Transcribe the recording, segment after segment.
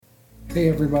Hey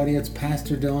everybody, it's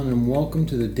Pastor Dylan and welcome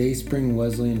to the Dayspring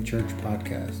Wesleyan Church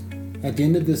podcast. At the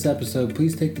end of this episode,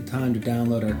 please take the time to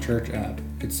download our church app.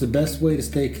 It's the best way to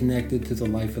stay connected to the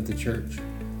life of the church.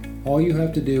 All you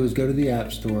have to do is go to the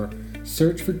App Store,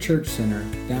 search for Church Center,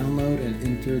 download and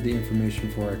enter the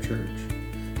information for our church.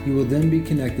 You will then be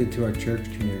connected to our church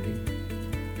community.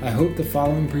 I hope the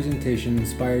following presentation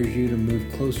inspires you to move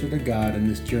closer to God in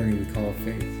this journey we call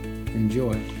faith.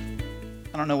 Enjoy.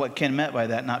 I don't know what Ken meant by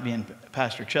that, not being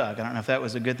Pastor Chuck. I don't know if that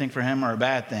was a good thing for him or a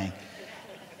bad thing.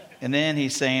 And then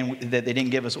he's saying that they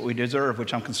didn't give us what we deserve,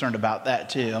 which I'm concerned about that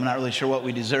too. I'm not really sure what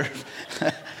we deserve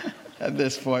at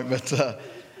this point. But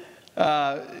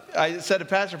I said a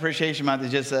Pastor Appreciation Month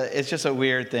is just a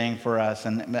weird thing for us.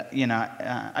 And,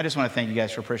 I just want to thank you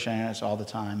guys for appreciating us all the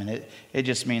time. And it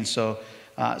just means so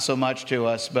much to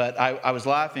us. But I was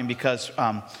laughing because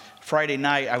Friday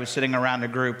night I was sitting around a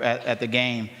group at the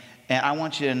game. And I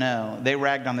want you to know, they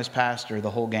ragged on this pastor the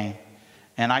whole game.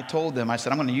 And I told them, I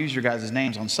said, I'm going to use your guys'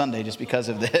 names on Sunday just because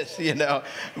of this,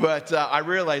 But I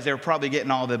realized they were probably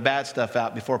getting all the bad stuff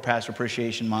out before Pastor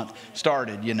Appreciation Month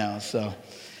started, So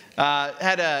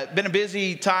been a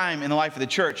busy time in the life of the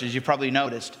church, as you probably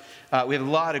noticed. We have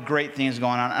a lot of great things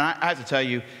going on. And I have to tell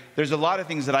you, there's a lot of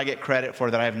things that I get credit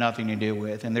for that I have nothing to do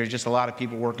with. And there's just a lot of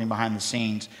people working behind the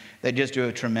scenes that just do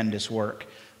a tremendous work.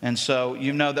 And so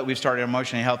you know that we've started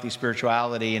Emotionally Healthy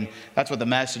Spirituality, and that's what the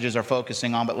messages are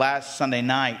focusing on. But last Sunday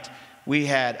night, we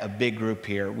had a big group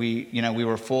here. We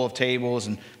were full of tables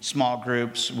and small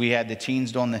groups. We had the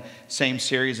teens doing the same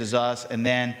series as us, and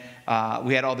then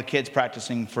we had all the kids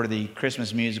practicing for the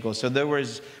Christmas musical. So there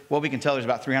was, what we can tell, there's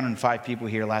about 305 people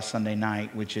here last Sunday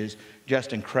night, which is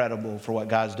just incredible for what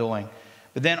God's doing.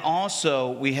 But then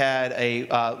also we had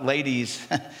a ladies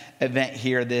event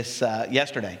here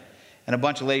yesterday. And a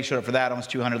bunch of ladies showed up for that. Almost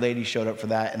 200 ladies showed up for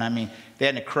that. And I mean, they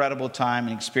had an incredible time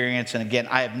and experience. And again,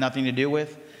 I have nothing to do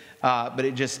with, but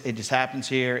it just happens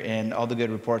here. And all the good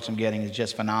reports I'm getting is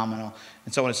just phenomenal.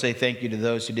 And so I want to say thank you to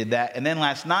those who did that. And then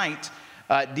last night,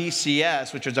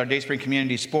 DCS, which is our Dayspring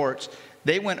Community Sports,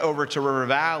 they went over to River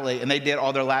Valley and they did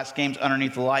all their last games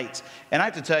underneath the lights. And I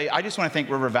have to tell you, I just want to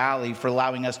thank River Valley for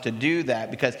allowing us to do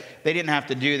that, because they didn't have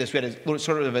to do this. We had a little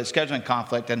sort of a scheduling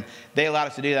conflict and they allowed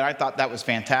us to do that. I thought that was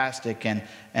fantastic. And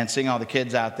seeing all the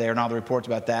kids out there and all the reports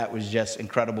about that was just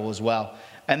incredible as well.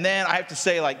 And then I have to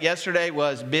say, yesterday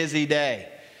was a busy day.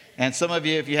 And some of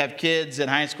you, if you have kids in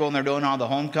high school and they're doing all the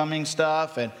homecoming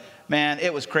stuff, and man,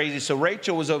 it was crazy. So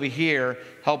Rachel was over here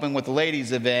helping with the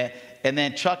ladies event. And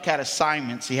then Chuck had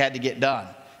assignments he had to get done.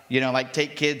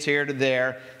 Take kids here to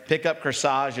there, pick up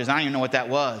corsages. I don't even know what that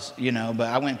was, but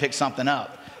I went and picked something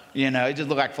up. It just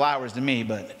looked like flowers to me,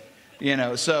 but,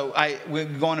 So we're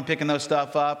going and picking those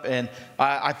stuff up, and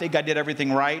I think I did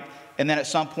everything right. And then at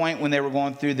some point when they were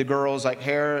going through the girls'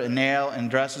 hair and nail and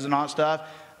dresses and all that stuff,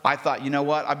 I thought, you know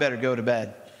what, I better go to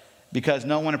bed. Because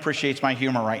no one appreciates my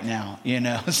humor right now,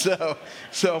 So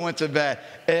I went to bed.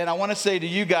 And I want to say to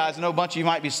you guys, I know a bunch of you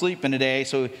might be sleeping today,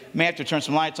 so we may have to turn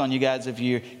some lights on you guys if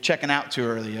you're checking out too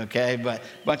early, okay? But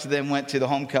a bunch of them went to the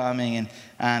homecoming,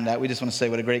 and we just want to say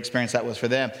what a great experience that was for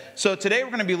them. So today we're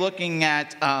going to be looking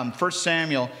at 1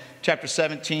 Samuel chapter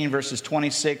 17, verses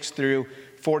 26 through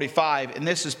 45. And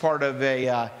this is part of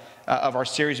of our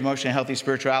series, Emotionally Healthy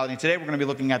Spirituality. And today we're going to be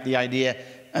looking at the idea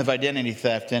of identity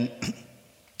theft. And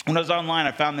when I was online,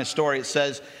 I found this story. It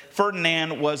says,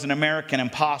 Ferdinand was an American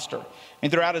imposter.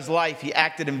 And throughout his life, he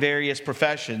acted in various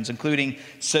professions, including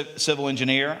civil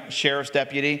engineer, sheriff's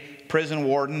deputy, prison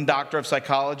warden, doctor of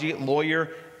psychology,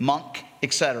 lawyer, monk,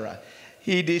 etc.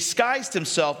 He disguised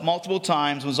himself multiple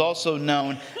times and was also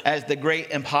known as the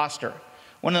Great Imposter.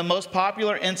 One of the most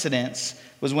popular incidents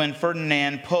was when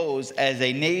Ferdinand posed as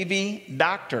a Navy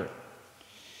doctor.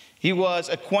 He was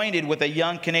acquainted with a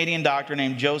young Canadian doctor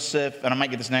named Joseph, and I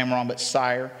might get this name wrong, but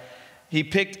Sire. He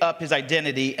picked up his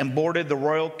identity and boarded the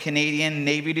Royal Canadian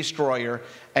Navy destroyer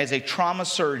as a trauma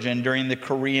surgeon during the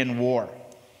Korean War.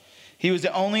 He was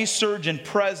the only surgeon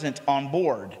present on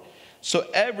board, so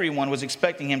everyone was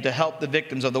expecting him to help the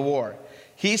victims of the war.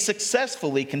 He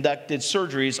successfully conducted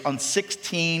surgeries on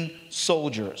 16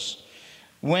 soldiers.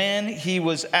 When he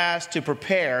was asked to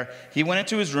prepare, he went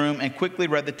into his room and quickly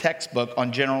read the textbook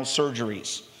on general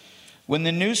surgeries. When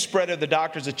the news spread of the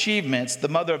doctor's achievements, the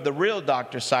mother of the real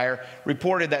Dr. Sire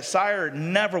reported that Sire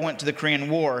never went to the Korean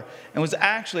War and was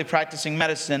actually practicing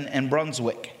medicine in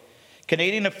Brunswick.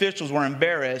 Canadian officials were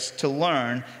embarrassed to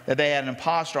learn that they had an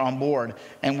imposter on board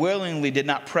and willingly did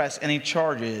not press any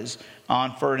charges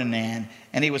on Ferdinand,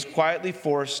 and he was quietly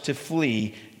forced to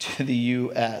flee to the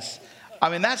U.S. I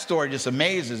mean, that story just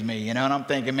amazes me, and I'm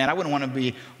thinking, man, I wouldn't want to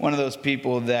be one of those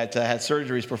people that had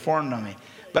surgeries performed on me.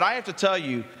 But I have to tell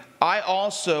you, I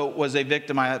also was a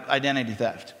victim of identity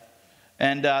theft.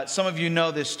 And some of you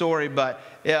know this story, but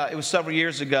it was several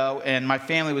years ago, and my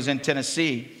family was in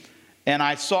Tennessee, and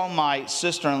I saw my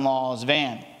sister-in-law's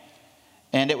van,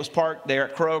 and it was parked there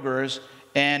at Kroger's,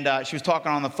 and she was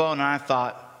talking on the phone, and I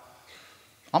thought,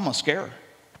 I'm going to scare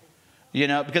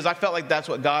her, because I felt like that's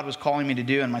what God was calling me to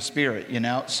do in my spirit,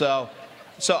 So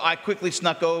I quickly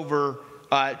snuck over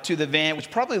to the van,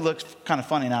 which probably looks kind of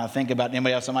funny now to think about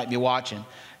anybody else that might be watching,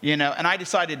 and I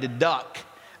decided to duck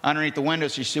underneath the window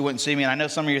so she wouldn't see me. And I know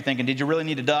some of you are thinking, did you really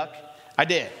need to duck? I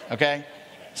did, okay?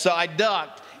 So I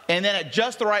ducked, and then at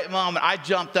just the right moment, I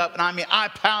jumped up, and I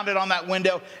pounded on that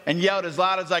window and yelled as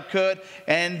loud as I could,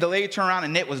 and the lady turned around,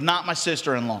 and it was not my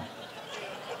sister-in-law.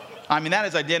 That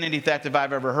is identity theft if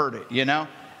I've ever heard it, And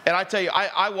I tell you,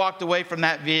 I walked away from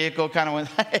that vehicle, kind of went,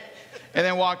 and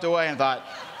then walked away and thought,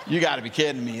 you got to be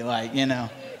kidding me,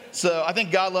 So I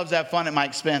think God loves to have fun at my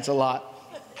expense a lot.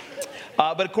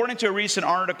 But according to a recent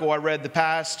article I read the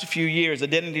past few years,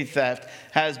 identity theft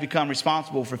has become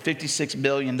responsible for $56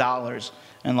 billion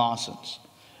in losses.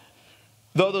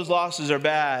 Though those losses are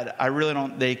bad, I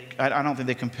don't think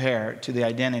they compare to the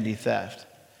identity theft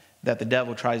that the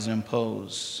devil tries to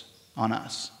impose on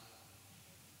us.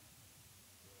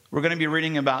 We're going to be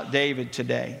reading about David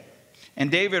today. And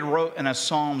David wrote in a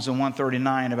Psalms in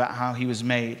 139 about how he was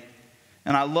made.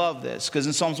 And I love this because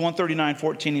in Psalms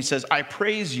 139:14 he says, I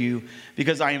praise you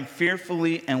because I am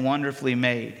fearfully and wonderfully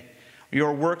made.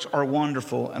 Your works are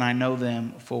wonderful and I know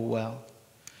them full well.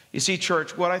 You see,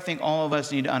 church, what I think all of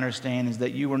us need to understand is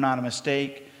that you were not a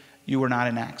mistake. You were not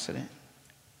an accident.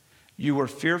 You were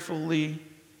fearfully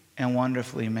and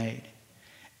wonderfully made.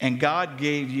 And God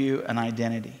gave you an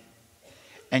identity.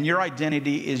 And your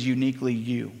identity is uniquely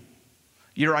you.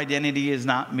 Your identity is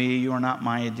not me. You are not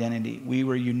my identity. We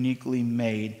were uniquely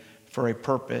made for a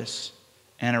purpose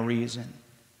and a reason.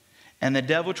 And the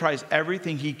devil tries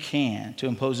everything he can to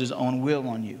impose his own will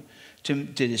on you, to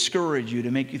discourage you,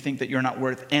 to make you think that you're not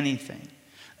worth anything.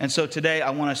 And so today I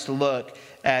want us to look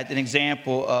at an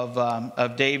example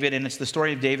of David, and it's the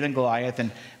story of David and Goliath.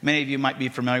 And many of you might be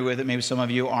familiar with it. Maybe some of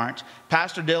you aren't.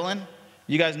 Pastor Dylan,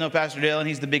 you guys know Pastor Dylan.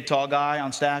 He's the big tall guy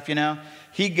on staff,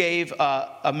 He gave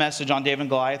a message on David and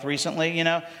Goliath recently,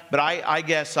 But I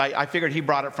guess I figured he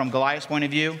brought it from Goliath's point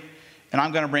of view, and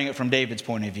I'm going to bring it from David's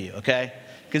point of view, okay?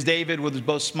 Because David was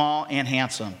both small and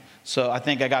handsome. So I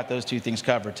think I got those two things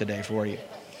covered today for you.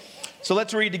 So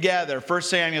let's read together 1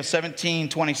 Samuel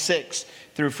 17:26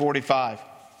 through 45. It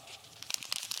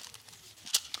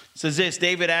says this,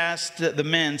 David asked the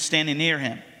men standing near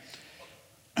him,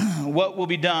 what will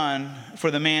be done for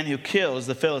the man who kills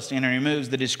the Philistine and removes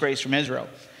the disgrace from Israel?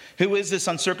 Who is this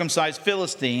uncircumcised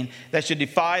Philistine that should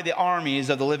defy the armies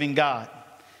of the living God?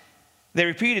 They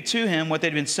repeated to him what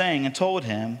they'd been saying and told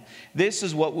him, this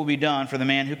is what will be done for the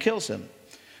man who kills him.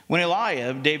 When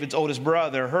Eliab, David's oldest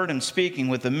brother, heard him speaking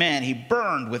with the men, he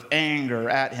burned with anger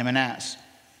at him and asked,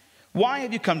 why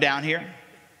have you come down here?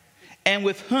 And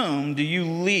with whom do you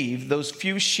leave those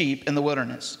few sheep in the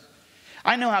wilderness?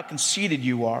 I know how conceited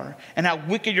you are and how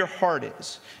wicked your heart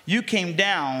is. You came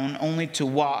down only to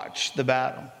watch the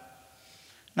battle.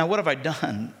 Now what have I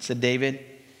done? Said David.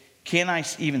 Can I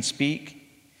even speak?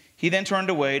 He then turned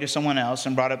away to someone else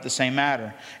and brought up the same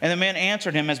matter. And the man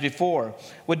answered him as before.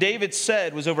 What David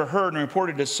said was overheard and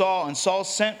reported to Saul, and Saul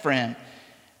sent for him.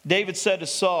 David said to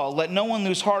Saul, let no one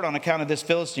lose heart on account of this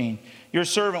Philistine. Your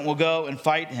servant will go and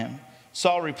fight him.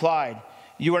 Saul replied,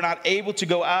 you are not able to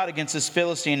go out against this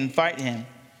Philistine and fight him.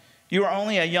 You are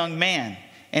only a young man,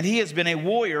 and he has been a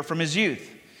warrior from his youth.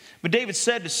 But David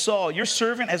said to Saul, your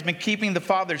servant has been keeping the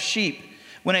father's sheep.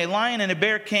 When a lion and a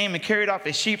bear came and carried off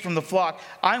a sheep from the flock,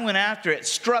 I went after it,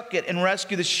 struck it, and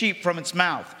rescued the sheep from its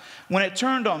mouth. When it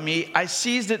turned on me, I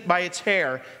seized it by its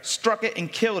hair, struck it,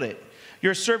 and killed it.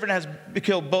 Your servant has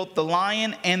killed both the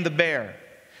lion and the bear.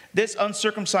 This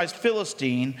uncircumcised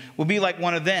Philistine will be like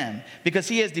one of them, because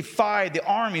he has defied the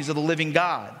armies of the living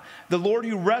God. The Lord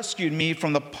who rescued me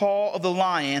from the paw of the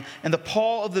lion and the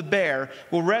paw of the bear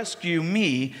will rescue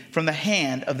me from the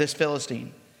hand of this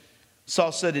Philistine.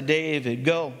 Saul said to David,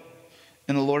 go,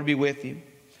 and the Lord be with you.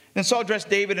 Then Saul dressed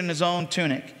David in his own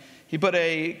tunic. He put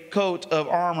a coat of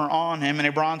armor on him and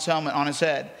a bronze helmet on his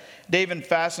head. David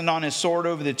fastened on his sword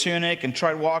over the tunic and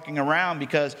tried walking around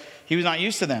because he was not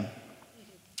used to them.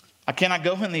 I cannot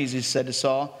go in these, he said to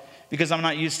Saul, because I'm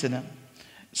not used to them.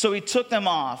 So he took them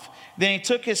off. Then he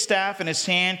took his staff in his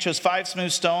hand, chose 5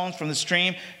 smooth stones from the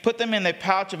stream, put them in the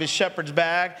pouch of his shepherd's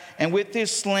bag, and with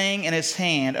his sling in his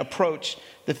hand approached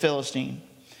the Philistine.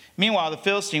 Meanwhile, the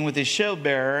Philistine with his shield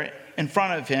bearer in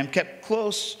front of him kept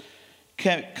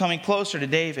coming closer to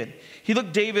David. He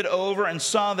looked David over and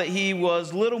saw that he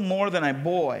was little more than a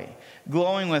boy,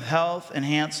 glowing with health and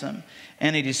handsome,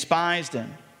 and he despised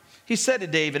him. He said to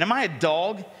David, "Am I a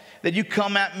dog that you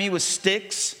come at me with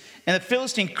sticks?" And the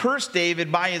Philistine cursed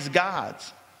David by his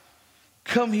gods.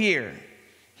 "Come here,"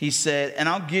 he said, "and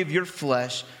I'll give your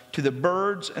flesh to the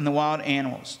birds and the wild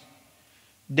animals."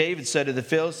 David said to the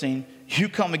Philistine, "You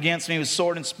come against me with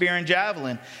sword and spear and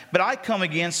javelin, but I come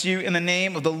against you in the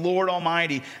name of the Lord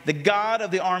Almighty, the God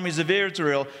of the armies of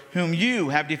Israel, whom you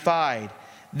have defied.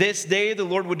 This day the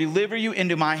Lord will deliver you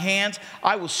into my hands.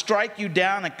 I will strike you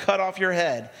down and cut off your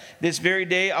head. This very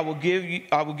day I will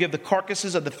give the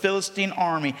carcasses of the Philistine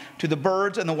army to the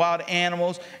birds and the wild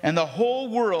animals, and the whole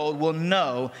world will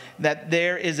know that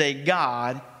there is a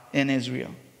God in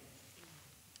Israel."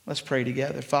 Let's pray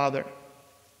together. Father,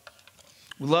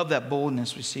 we love that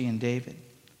boldness we see in David.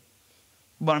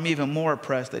 But I'm even more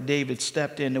impressed that David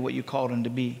stepped into what you called him to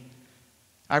be.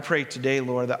 I pray today,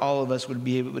 Lord, that all of us would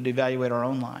be able to evaluate our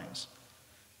own lives,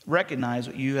 recognize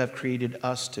what you have created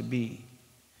us to be,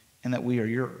 and that we are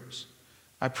yours.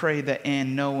 I pray that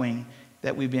in knowing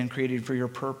that we've been created for your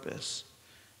purpose,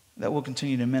 that we'll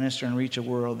continue to minister and reach a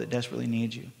world that desperately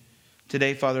needs you.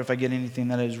 Today, Father, if I get anything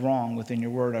that is wrong within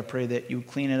your word, I pray that you would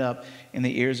clean it up in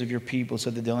the ears of your people so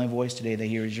that the only voice today they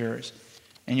hear is yours.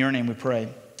 In your name we pray.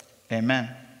 Amen.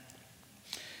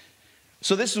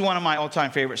 So this is one of my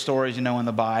all-time favorite stories, in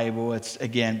the Bible. It's,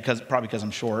 again, probably because I'm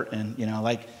short and,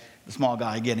 like the small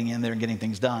guy getting in there and getting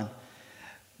things done.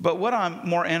 But what I'm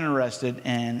more interested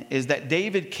in is that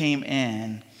David came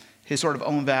in his sort of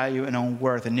own value and own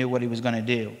worth and knew what he was going to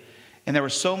do. And there were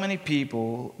so many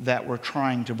people that were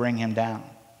trying to bring him down.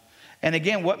 And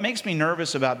again, what makes me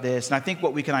nervous about this, and I think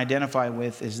what we can identify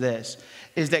with is this,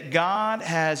 is that God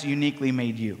has uniquely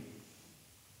made you.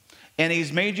 And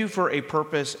he's made you for a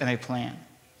purpose and a plan.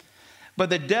 But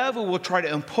the devil will try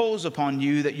to impose upon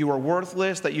you that you are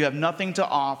worthless, that you have nothing to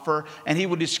offer, and he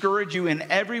will discourage you in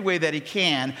every way that he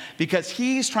can because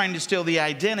he's trying to steal the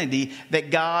identity that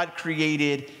God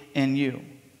created in you.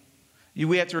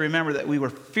 We have to remember that we were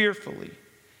fearfully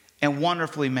and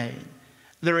wonderfully made.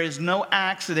 There is no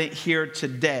accident here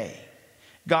today.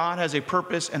 God has a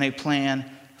purpose and a plan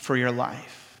for your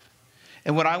life.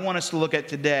 And what I want us to look at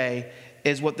today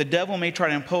is what the devil may try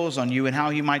to impose on you and how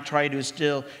he might try to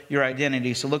steal your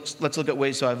identity. So let's look at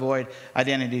ways to avoid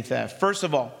identity theft. First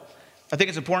of all, I think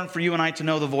it's important for you and I to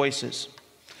know the voices.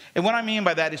 And what I mean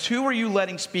by that is, who are you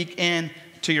letting speak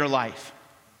into your life?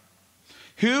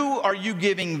 Who are you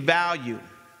giving value?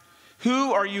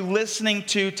 Who are you listening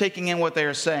to, taking in what they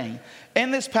are saying?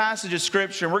 In this passage of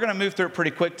Scripture, and we're going to move through it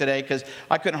pretty quick today because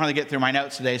I couldn't hardly get through my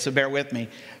notes today, so bear with me.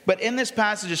 But in this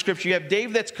passage of Scripture, you have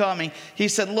David that's coming. He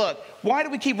said, look, why do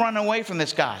we keep running away from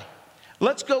this guy?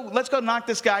 Let's go knock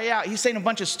this guy out. He's saying a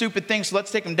bunch of stupid things, so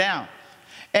let's take him down.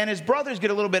 And his brothers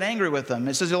get a little bit angry with him.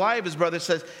 It says, Eliab, his brother,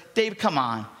 says, David, come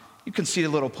on. You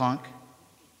conceited little punk.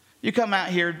 You come out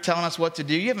here telling us what to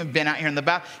do. You haven't been out here in the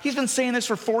battle. He's been saying this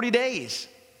for 40 days.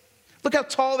 Look how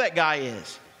tall that guy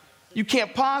is. You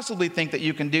can't possibly think that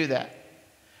you can do that.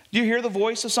 Do you hear the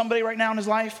voice of somebody right now in his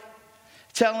life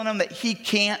telling him that he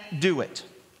can't do it?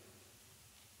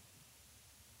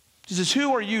 He says,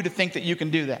 who are you to think that you can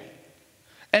do that?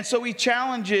 And so he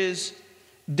challenges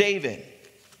David.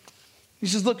 He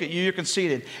says, look at you, you're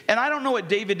conceited. And I don't know what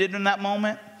David did in that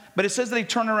moment, but it says that he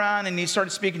turned around and he started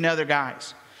speaking to other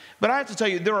guys. But I have to tell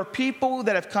you, there are people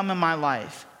that have come in my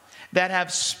life that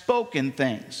have spoken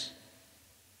things.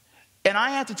 And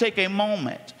I have to take a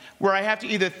moment where I have to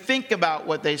either think about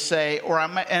what they say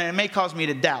and it may cause me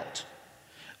to doubt.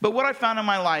 But what I found in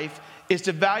my life is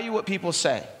to value what people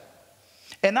say.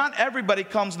 And not everybody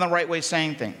comes in the right way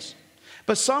saying things.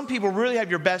 But some people really have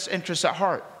your best interests at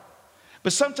heart.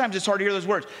 But sometimes it's hard to hear those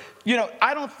words.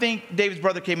 I don't think David's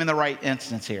brother came in the right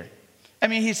instance here. I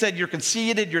mean, he said, you're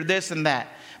conceited, you're this and that.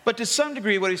 But to some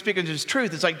degree, what he's speaking to is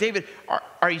truth. It's like, David,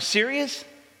 are you serious?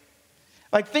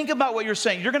 Like, think about what you're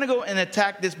saying. You're going to go and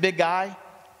attack this big guy?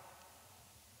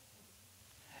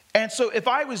 And so if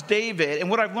I was David, and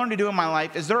what I've learned to do in my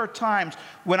life is there are times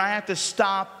when I have to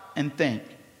stop and think.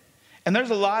 And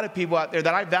there's a lot of people out there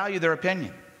that I value their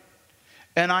opinion.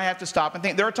 And I have to stop and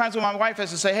think. There are times when my wife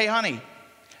has to say, hey, honey,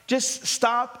 just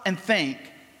stop and think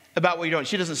about what you're doing.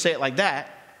 She doesn't say it like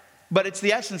that, but it's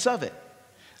the essence of it.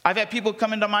 I've had people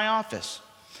come into my office.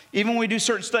 Even when we do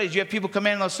certain studies, you have people come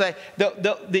in and they'll say,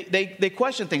 they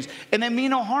question things, and they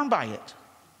mean no harm by it.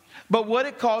 But what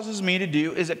it causes me to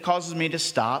do is it causes me to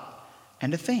stop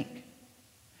and to think.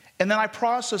 And then I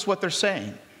process what they're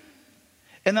saying.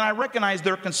 And then I recognize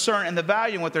their concern and the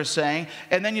value in what they're saying.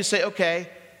 And then you say, okay,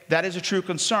 That is a true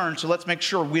concern, so let's make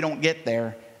sure we don't get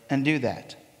there and do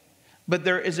that. But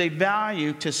there is a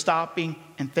value to stopping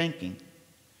and thinking.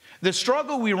 The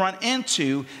struggle we run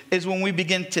into is when we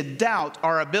begin to doubt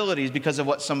our abilities because of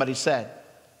what somebody said.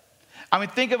 I mean,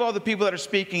 think of all the people that are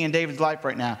speaking in David's life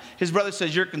right now. His brother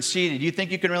says, you're conceited. You think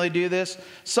you can really do this?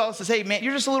 Saul says, hey, man,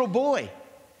 you're just a little boy.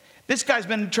 This guy's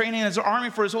been training in his army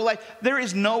for his whole life. There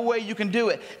is no way you can do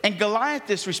it. And Goliath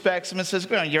disrespects him and says,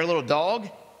 you're a little dog.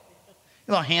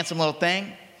 You're a little handsome little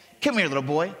thing. Come here, little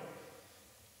boy.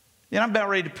 I'm about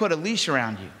ready to put a leash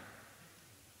around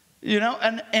you.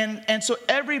 And so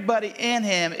everybody in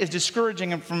him is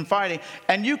discouraging him from fighting.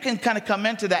 And you can kind of come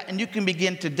into that and you can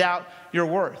begin to doubt your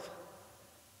worth.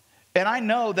 And I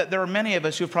know that there are many of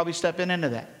us who have probably stepped into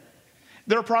that.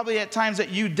 There are probably at times that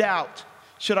you doubt,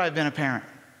 should I have been a parent?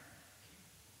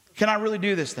 Can I really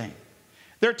do this thing?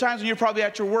 There are times when you're probably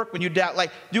at your work when you doubt,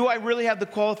 like, do I really have the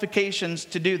qualifications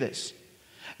to do this?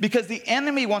 Because the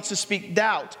enemy wants to speak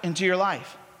doubt into your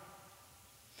life.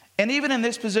 And even in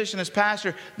this position as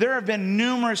pastor, there have been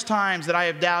numerous times that I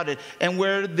have doubted and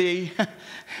where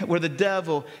the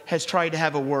devil has tried to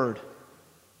have a word.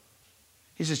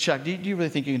 He says, Chuck, do you really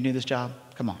think you can do this job?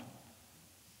 Come on.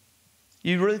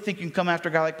 You really think you can come after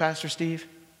a guy like Pastor Steve?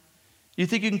 You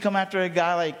think you can come after a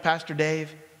guy like Pastor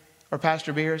Dave or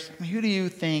Pastor Beers? I mean, who do you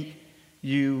think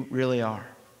you really are?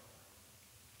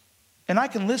 And I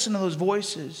can listen to those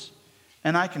voices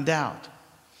and I can doubt.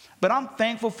 But I'm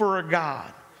thankful for a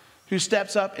God who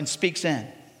steps up and speaks in.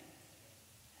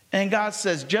 And God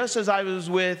says, just as I was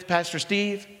with Pastor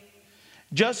Steve,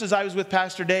 just as I was with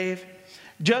Pastor Dave,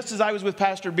 just as I was with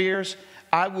Pastor Beers,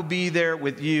 I will be there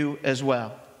with you as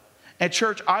well. And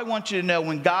church, I want you to know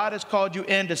when God has called you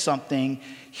into something,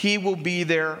 He will be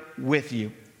there with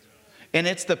you. And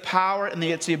it's the power and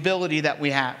it's the ability that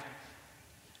we have.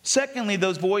 Secondly,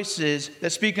 those voices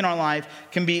that speak in our life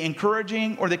can be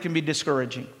encouraging or they can be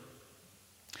discouraging.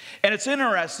 And it's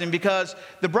interesting because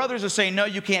the brothers are saying, no,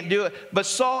 you can't do it. But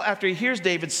Saul, after he hears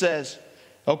David, says,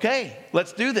 okay,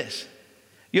 let's do this.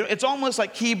 It's almost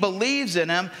like he believes in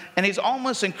him and he's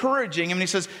almost encouraging him. And he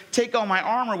says, take all my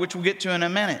armor, which we'll get to in a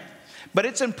minute. But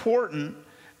it's important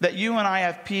that you and I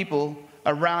have people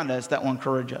around us that will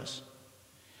encourage us.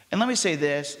 And let me say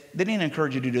this, they need to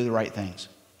encourage you to do the right things.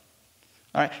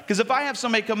 All right? Because if I have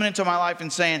somebody coming into my life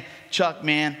and saying, Chuck,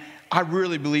 man, I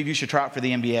really believe you should try out for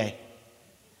the NBA.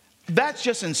 That's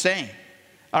just insane.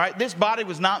 All right, this body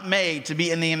was not made to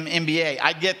be in the NBA.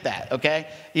 I get that, okay?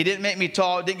 He didn't make me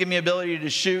tall, didn't give me ability to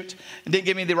shoot, and didn't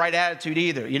give me the right attitude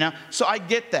either, So I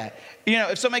get that.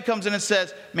 If somebody comes in and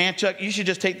says, man, Chuck, you should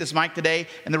just take this mic today,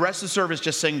 and the rest of the service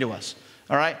just sing to us,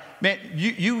 all right? Man,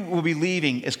 you will be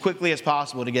leaving as quickly as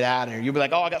possible to get out of here. You'll be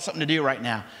like, oh, I got something to do right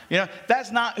now.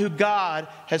 That's not who God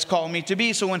has called me to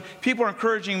be. So when people are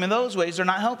encouraging me in those ways, they're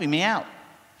not helping me out.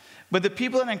 But the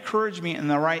people that encourage me in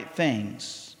the right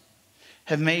things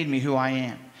have made me who I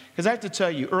am. Because I have to tell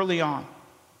you, early on,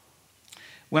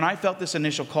 when I felt this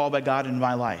initial call by God in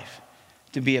my life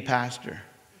to be a pastor,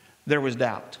 there was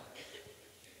doubt.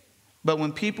 But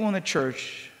when people in the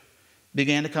church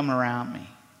began to come around me,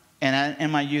 and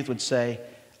in my youth would say,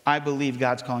 I believe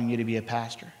God's calling you to be a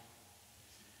pastor,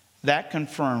 that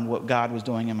confirmed what God was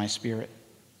doing in my spirit.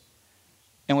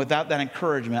 And without that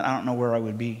encouragement, I don't know where I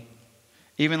would be.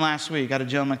 Even last week, I had a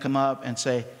gentleman come up and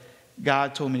say,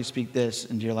 God told me to speak this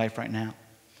into your life right now.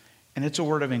 And it's a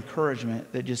word of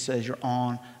encouragement that just says you're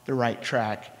on the right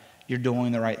track. You're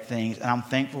doing the right things. And I'm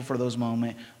thankful for those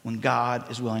moments when God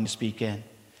is willing to speak in.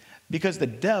 Because the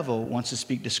devil wants to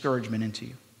speak discouragement into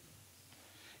you.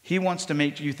 He wants to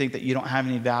make you think that you don't have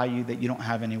any value, that you don't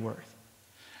have any worth.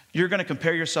 You're going to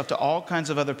compare yourself to all kinds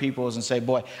of other people and say,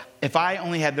 boy, if I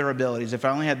only had their abilities, if I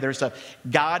only had their stuff,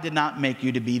 God did not make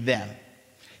you to be them.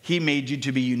 He made you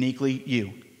to be uniquely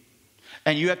you.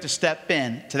 And you have to step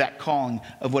in to that calling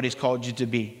of what He's called you to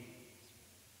be.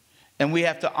 And we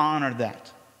have to honor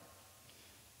that.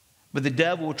 But the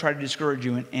devil will try to discourage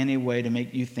you in any way to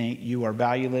make you think you are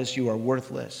valueless, you are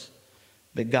worthless.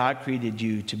 But God created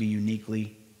you to be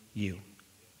uniquely you.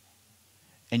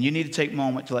 And you need to take a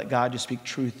moment to let God just speak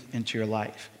truth into your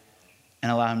life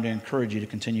and allow Him to encourage you to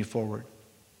continue forward.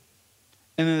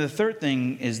 And then the third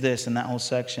thing is this in that whole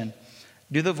section.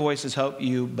 Do the voices help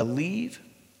you believe?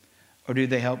 Or do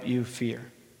they help you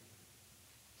fear?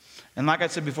 And like I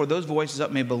said before, those voices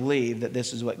help me believe that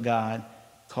this is what God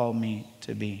called me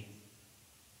to be.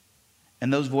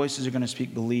 And those voices are going to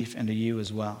speak belief into you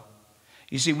as well.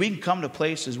 You see, we can come to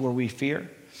places where we fear.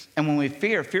 And when we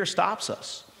fear stops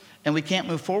us. And we can't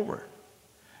move forward.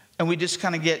 And we just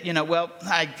kind of get,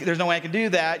 there's no way I can do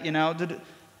that,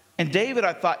 And David,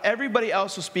 I thought everybody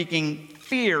else was speaking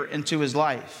fear into his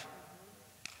life.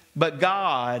 But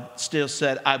God still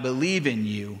said, I believe in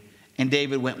you. And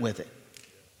David went with it.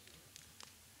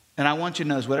 And I want you to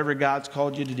know this, whatever God's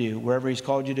called you to do, wherever he's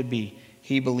called you to be,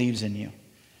 he believes in you.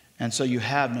 And so you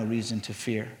have no reason to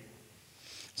fear.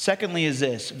 Secondly is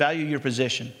this, value your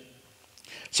position.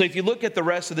 So if you look at the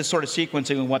rest of this sort of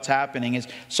sequencing and what's happening is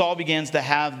Saul begins to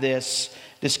have this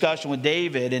discussion with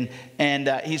David. And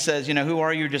he says, who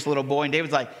are you? You're just a little boy. And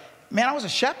David's like, man, I was a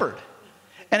shepherd.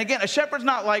 And again, a shepherd's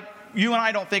not like, you and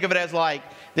I don't think of it as like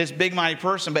this big mighty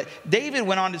person. But David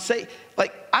went on to say,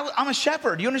 I'm a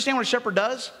shepherd. Do you understand what a shepherd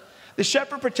does? The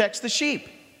shepherd protects the sheep.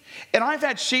 And I've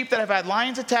had sheep that have had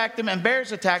lions attack them and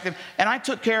bears attack them. And I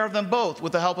took care of them both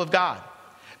with the help of God.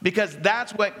 Because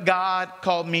that's what God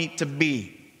called me to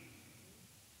be.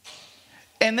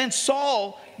 And then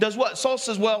Saul does what? Saul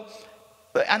says, well,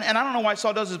 and I don't know why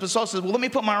Saul does this, but Saul says, well, let me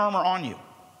put my armor on you.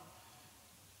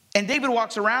 And David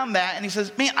walks around that and he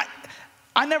says, man,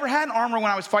 I never had armor when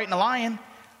I was fighting a lion.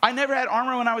 I never had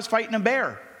armor when I was fighting a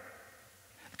bear.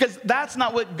 Because that's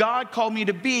not what God called me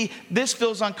to be. This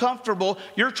feels uncomfortable.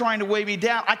 You're trying to weigh me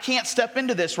down. I can't step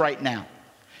into this right now.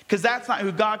 Because that's not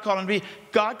who God called him to be.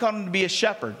 God called him to be a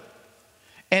shepherd.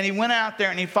 And he went out there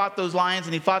and he fought those lions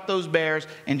and he fought those bears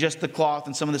and just the cloth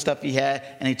and some of the stuff he had,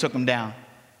 and he took them down.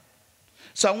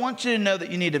 So I want you to know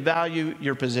that you need to value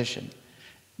your position.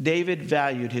 David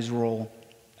valued his role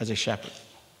as a shepherd.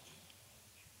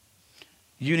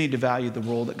 You need to value the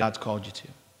role that God's called you to.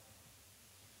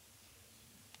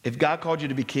 If God called you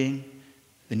to be king,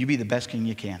 then you be the best king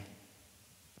you can.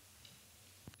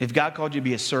 If God called you to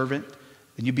be a servant,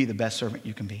 then you be the best servant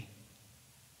you can be.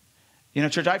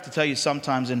 Church, I have to tell you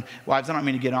sometimes, and wives, I don't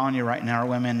mean to get on you right now, or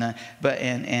women, but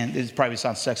it probably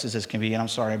sounds sexist as can be, and I'm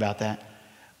sorry about that.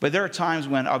 But there are times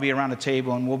when I'll be around a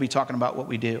table and we'll be talking about what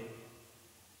we do.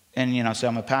 And, say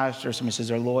I'm a pastor, somebody says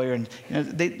they're a lawyer, and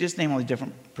they just name all these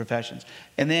different professions.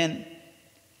 And then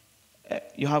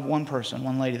you'll have one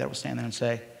lady that will stand there and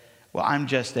say, well, I'm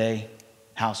just a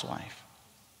housewife.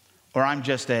 Or I'm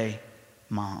just a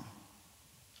mom.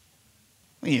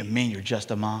 What do you mean you're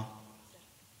just a mom?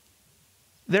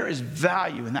 There is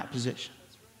value in that position.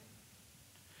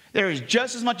 There is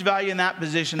just as much value in that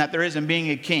position that there is in being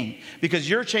a king, because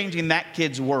you're changing that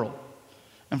kid's world,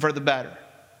 and for the better.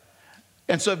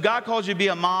 And so if God calls you to be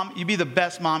a mom, you be the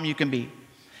best mom you can be.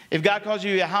 If God calls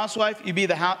you to be a housewife, you be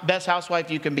the best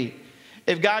housewife you can be.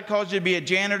 If God calls you to be a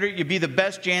janitor, you be the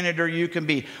best janitor you can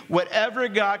be. Whatever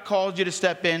God calls you to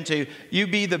step into, you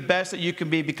be the best that you can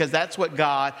be, because that's what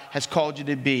God has called you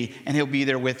to be, and he'll be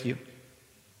there with you.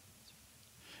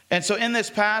 And so in this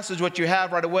passage, what you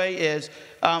have right away is,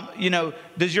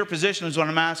 does your position, is what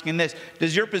I'm asking this,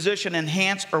 does your position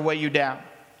enhance or weigh you down?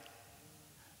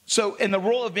 So in the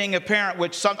role of being a parent,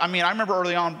 I remember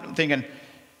early on thinking,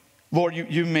 Lord,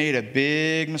 you made a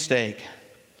big mistake.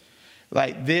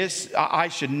 Like this, I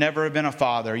should never have been a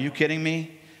father. Are you kidding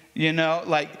me?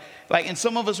 And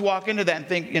some of us walk into that and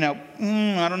think,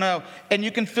 I don't know. And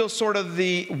you can feel sort of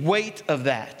the weight of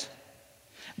that.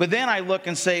 But then I look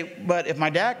and say, but if my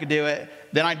dad could do it,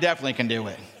 then I definitely can do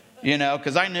it.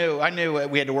 Because I knew what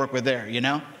we had to work with there,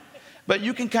 But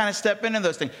you can kind of step into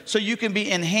those things. So you can be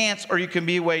enhanced or you can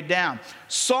be weighed down.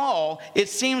 Saul, it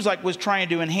seems like, was trying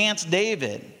to enhance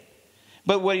David.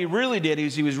 But what he really did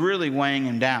is he was really weighing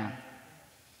him down.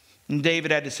 And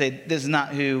David had to say, this is not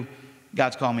who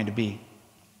God's called me to be.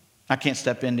 I can't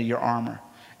step into your armor.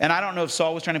 And I don't know if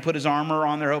Saul was trying to put his armor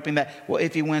on there, hoping that, well,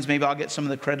 if he wins, maybe I'll get some of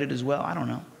the credit as well. I don't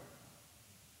know.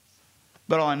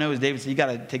 But all I know is David said, you got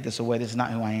to take this away. This is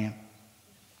not who I am.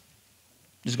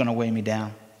 This is going to weigh me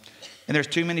down. And there's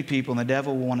too many people, and the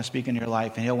devil will want to speak in your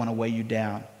life, and he'll want to weigh you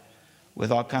down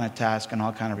with all kind of tasks and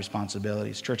all kind of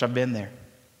responsibilities. Church, I've been there.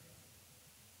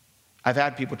 I've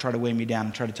had people try to weigh me down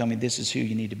and try to tell me this is who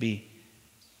you need to be.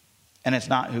 And it's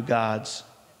not who God's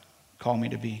called me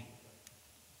to be.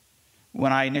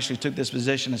 When I initially took this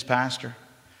position as pastor,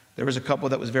 there was a couple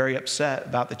that was very upset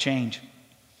about the change.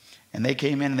 And they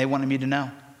came in and they wanted me to know.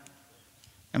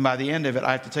 And by the end of it,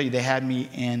 I have to tell you, they had me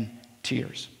in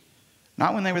tears.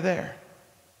 Not when they were there,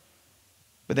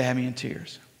 but they had me in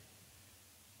tears.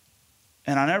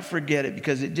 And I'll never forget it,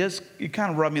 because it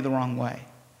kind of rubbed me the wrong way.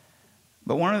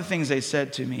 But one of the things they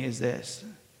said to me is this.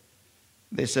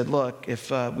 They said, look,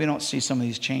 if we don't see some of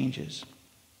these changes,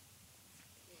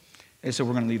 they said,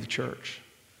 we're going to leave the church.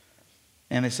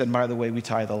 And they said, by the way, we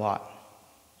tithe a lot.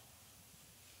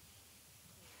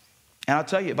 And I'll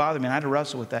tell you, it bothered me, and I had to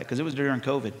wrestle with that, because it was during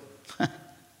COVID.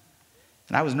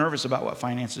 And I was nervous about what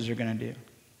finances are going to do.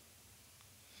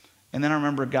 And then I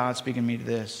remember God speaking to me to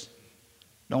this.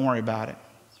 Don't worry about it.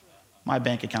 My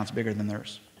bank account's bigger than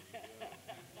theirs.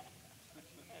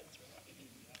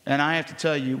 And I have to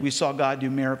tell you, we saw God do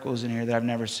miracles in here that I've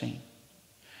never seen.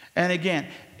 And again,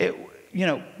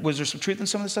 was there some truth in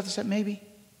some of the stuff that said maybe?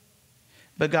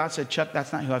 But God said, Chuck,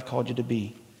 that's not who I've called you to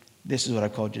be. This is what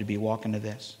I've called you to be. Walk into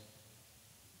this.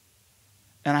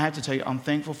 And I have to tell you, I'm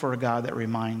thankful for a God that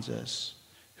reminds us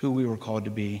who we were called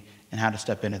to be and how to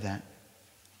step into that.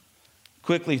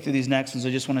 Quickly through these next ones,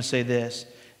 I just want to say this,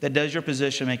 that does your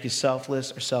position make you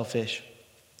selfless or selfish?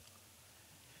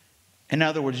 In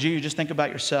other words, do you just think about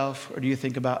yourself or do you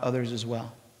think about others as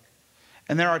well?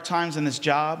 And there are times in this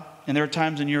job and there are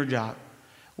times in your job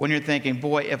when you're thinking,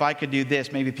 boy, if I could do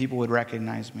this, maybe people would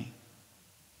recognize me.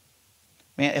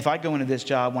 Man, if I go into this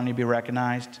job wanting to be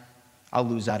recognized, I'll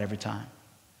lose out every time.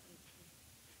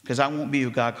 Because I won't be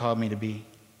who God called me to be.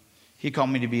 He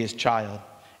called me to be his child,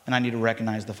 and I need to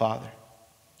recognize the Father.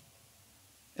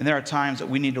 And there are times that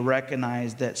we need to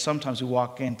recognize that sometimes we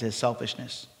walk into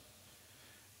selfishness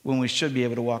when we should be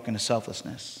able to walk into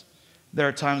selflessness. There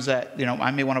are times that,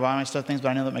 I may want to buy my stuff things, but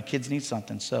I know that my kids need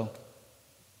something. So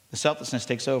the selflessness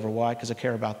takes over. Why? Because I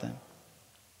care about them.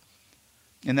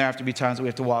 And there have to be times that we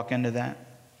have to walk into that.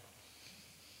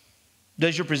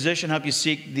 Does your position help you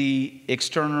seek the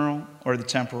external or the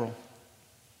temporal?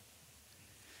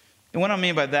 And what I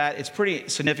mean by that, it's pretty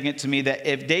significant to me that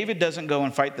if David doesn't go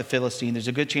and fight the Philistines, there's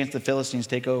a good chance the Philistines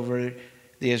take over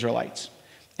the Israelites.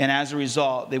 And as a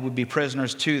result, they would be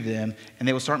prisoners to them, and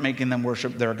they would start making them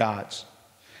worship their gods.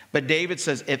 But David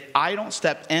says, if I don't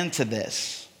step into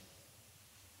this,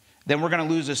 then we're going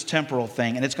to lose this temporal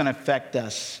thing, and it's going to affect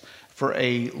us for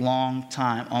a long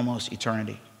time, almost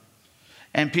eternity.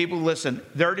 And people, listen,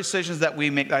 there are decisions that we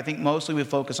make, I think mostly we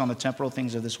focus on the temporal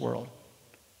things of this world.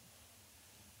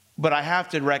 But I have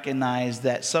to recognize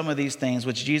that some of these things,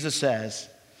 which Jesus says,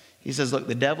 he says, look,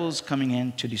 the devil's coming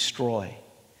in to destroy,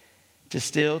 to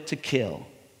steal, to kill.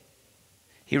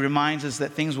 He reminds us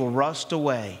that things will rust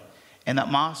away and that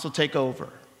moths will take over.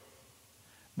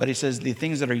 But he says the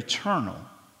things that are eternal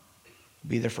will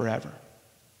be there forever.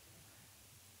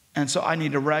 And so I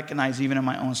need to recognize, even in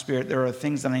my own spirit, there are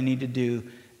things that I need to do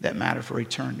that matter for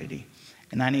eternity.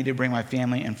 And I need to bring my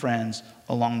family and friends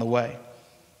along the way.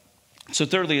 So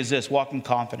thirdly is this, walk in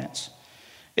confidence.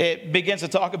 It begins to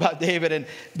talk about David, and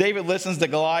David listens to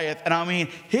Goliath. And I mean,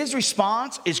 his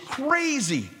response is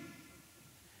crazy.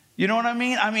 You know what I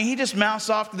mean? I mean, he just mouths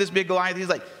off to this big Goliath. He's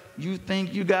like, you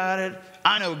think you got it?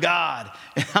 I know God,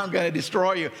 and I'm going to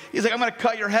destroy you. He's like, I'm going to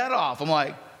cut your head off. I'm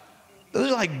like, those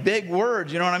are like big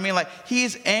words, you know what I mean? Like,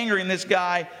 he's angering this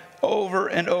guy over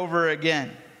and over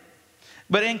again.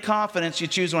 But in confidence, you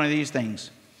choose one of these things.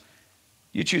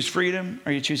 You choose freedom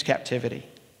or you choose captivity.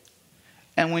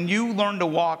 And when you learn to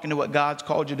walk into what God's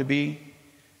called you to be,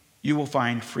 you will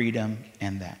find freedom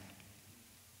in that.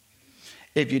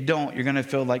 If you don't, you're going to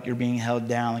feel like you're being held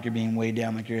down, like you're being weighed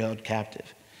down, like you're held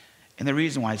captive. And the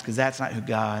reason why is because that's not who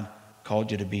God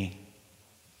called you to be.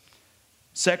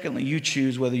 Secondly, you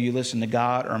choose whether you listen to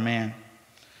God or man.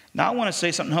 Now, I want to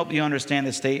say something to help you understand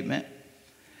this statement.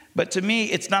 But to me,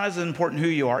 it's not as important who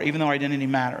you are, even though identity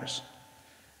matters.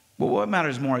 But what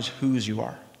matters more is whose you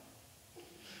are.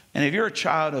 And if you're a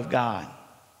child of God,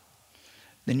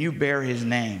 then you bear his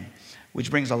name,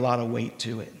 which brings a lot of weight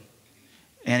to it.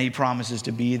 And he promises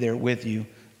to be there with you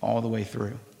all the way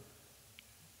through.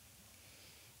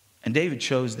 And David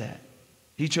chose that.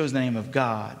 He chose the name of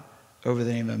God over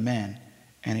the name of men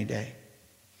any day.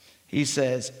 He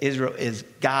says Israel is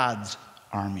God's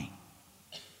army.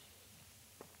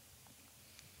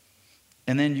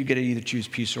 And then you get to either choose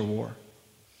peace or war.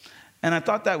 And I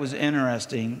thought that was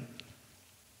interesting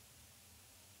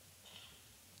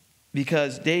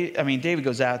because David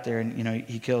goes out there and,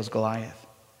 he kills Goliath.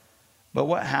 But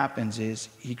what happens is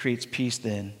he creates peace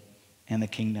then in the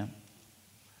kingdom.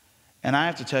 And I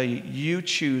have to tell you, you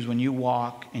choose when you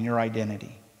walk in your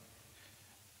identity.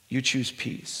 You choose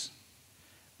peace.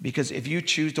 Because if you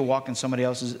choose to walk in somebody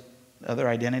else's other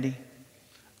identity,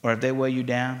 or if they weigh you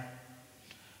down,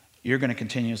 you're going to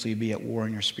continuously be at war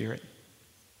in your spirit.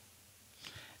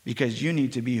 Because you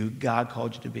need to be who God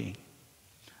called you to be,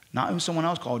 not who someone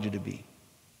else called you to be.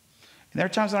 And there are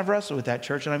times that I've wrestled with that,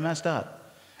 church, and I messed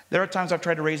up. There are times I've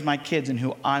tried to raise my kids in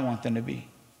who I want them to be.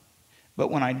 But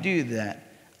when I do that,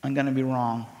 I'm going to be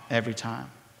wrong every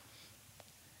time.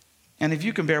 And if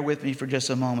you can bear with me for just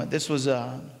a moment, this was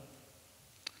a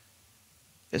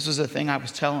thing I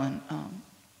was telling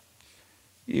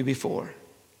you before.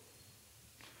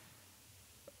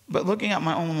 But looking at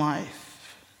my own life,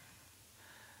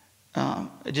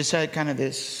 I just had kind of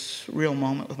this real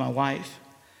moment with my wife.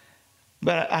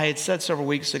 But I had said several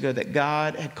weeks ago that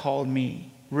God had called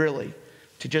me, really,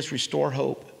 to just restore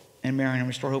hope in marriage and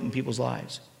restore hope in people's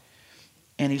lives.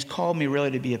 And he's called me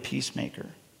really to be a peacemaker.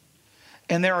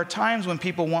 And there are times when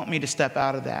people want me to step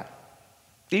out of that.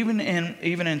 Even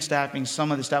in staffing,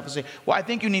 some of the staff will say, well, I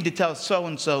think you need to tell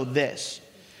so-and-so this.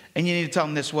 And you need to tell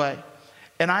them this way.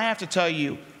 And I have to tell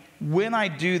you, when I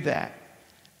do that,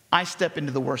 I step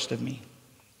into the worst of me.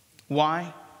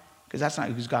 Why? Because that's not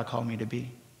who God called me to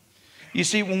be. You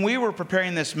see, when we were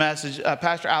preparing this message,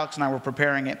 Pastor Alex and I were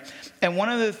preparing it. And one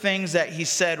of the things that he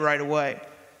said right away,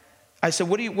 I said,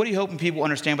 what do you hoping people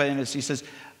understand by the end of this? He says,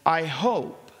 I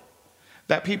hope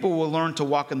that people will learn to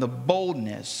walk in the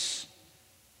boldness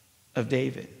of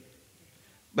David.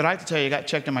 But I have to tell you, I got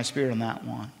checked in my spirit on that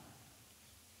one.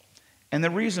 And the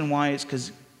reason why is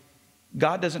because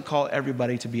God doesn't call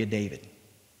everybody to be a David.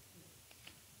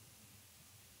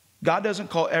 God doesn't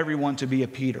call everyone to be a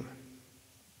Peter.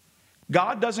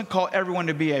 God doesn't call everyone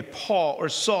to be a Paul or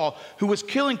Saul who was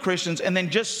killing Christians and then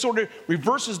just sort of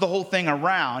reverses the whole thing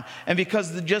around. And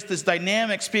because just this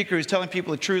dynamic speaker who's telling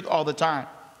people the truth all the time.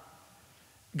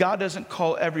 God doesn't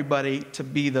call everybody to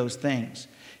be those things.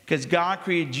 Because God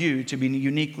created you to be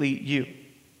uniquely you.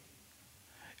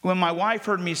 When my wife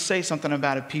heard me say something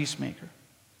about a peacemaker,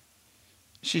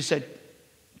 she said,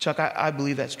 Chuck, I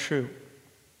believe that's true.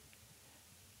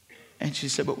 And she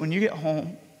said, but when you get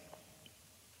home,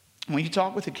 when you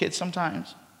talk with the kids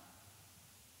sometimes,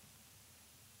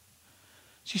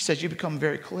 she says, you become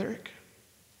very choleric.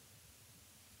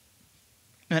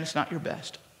 And it's not your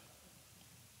best.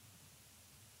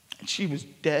 And she was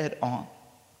dead on.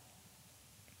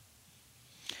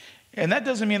 And that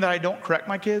doesn't mean that I don't correct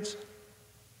my kids.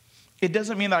 It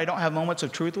doesn't mean that I don't have moments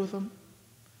of truth with them.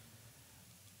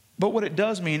 But what it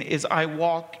does mean is I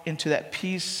walk into that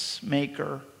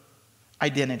peacemaker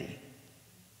identity.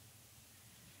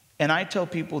 And I tell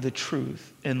people the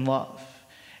truth in love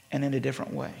and in a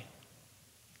different way.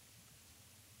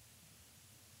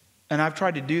 And I've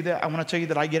tried to do that. I want to tell you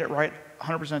that I get it right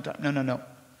 100% of the time. No.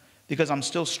 Because I'm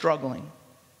still struggling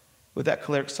with that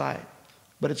choleric side.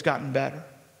 But it's gotten better.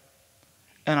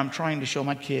 And I'm trying to show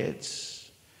my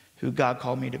kids who God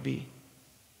called me to be.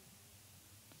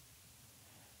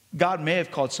 God may have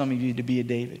called some of you to be a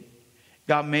David.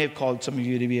 God may have called some of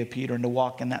you to be a Peter and to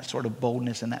walk in that sort of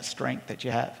boldness and that strength that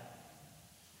you have.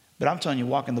 But I'm telling you,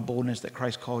 walk in the boldness that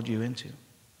Christ called you into.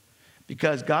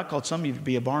 Because God called some of you to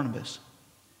be a Barnabas.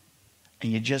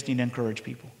 And you just need to encourage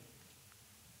people.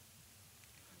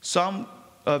 Some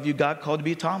of you, God called to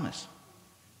be a Thomas.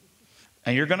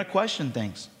 And you're going to question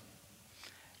things.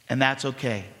 And that's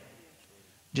okay.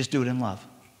 Just do it in love.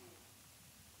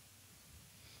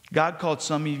 God called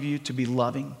some of you to be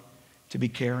loving, to be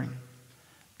caring.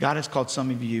 God has called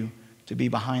some of you to be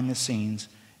behind the scenes,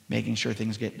 making sure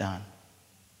things get done.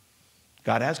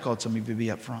 God has called some of you to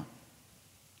be up front.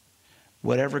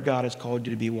 Whatever God has called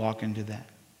you to be, walk into that.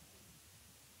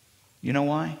 You know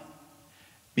why?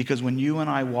 Because when you and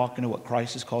I walk into what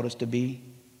Christ has called us to be,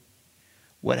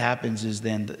 what happens is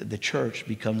then the church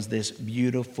becomes this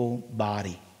beautiful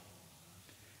body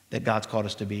that God's called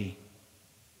us to be.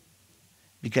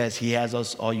 Because he has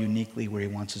us all uniquely where he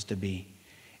wants us to be.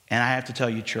 And I have to tell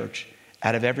you, church,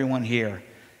 out of everyone here,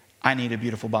 I need a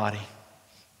beautiful body.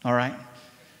 All right?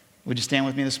 Would you stand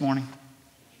with me this morning?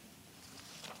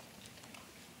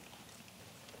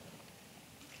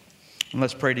 And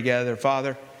let's pray together.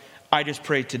 Father, I just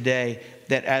pray today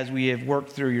that as we have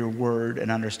worked through your word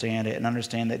and understand it, and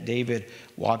understand that David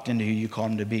walked into who you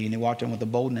called him to be, and he walked in with a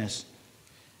boldness,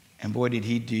 and boy, did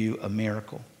he do a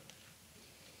miracle.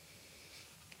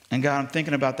 And God, I'm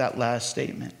thinking about that last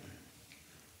statement.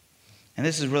 And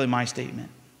this is really my statement.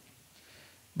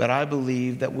 But I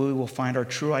believe that we will find our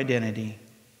true identity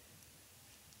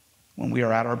when we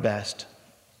are at our best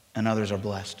and others are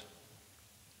blessed.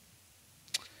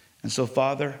 And so,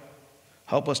 Father,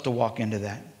 help us to walk into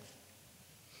that.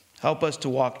 Help us to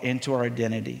walk into our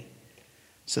identity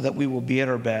so that we will be at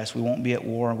our best. We won't be at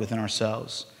war within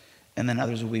ourselves. And then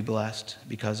others will be blessed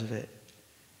because of it.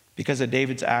 Because of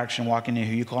David's action, walking in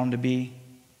who you called him to be,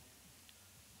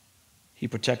 he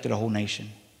protected a whole nation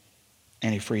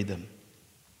and he freed them.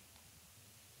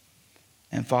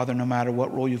 And Father, no matter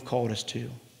what role you've called us to,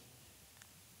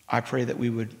 I pray that we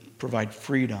would provide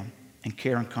freedom and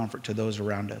care and comfort to those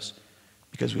around us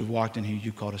because we've walked in who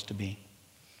you called us to be.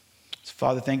 So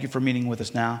Father, thank you for meeting with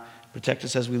us now. Protect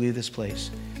us as we leave this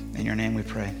place. In your name we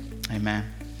pray. Amen.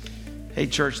 Hey,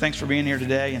 church, thanks for being here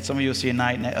today. And some of you will see you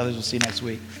tonight, and others will see you next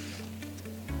week.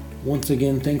 Once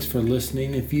again, thanks for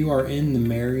listening. If you are in the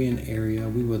Marion area,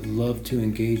 we would love to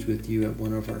engage with you at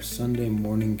one of our Sunday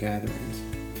morning gatherings.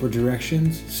 For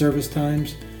directions, service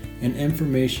times, and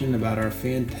information about our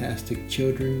fantastic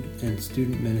children and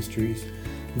student ministries,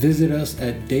 Visit us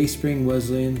at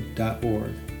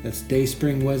dayspringwesleyan.org. That's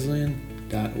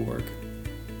dayspringwesleyan.org.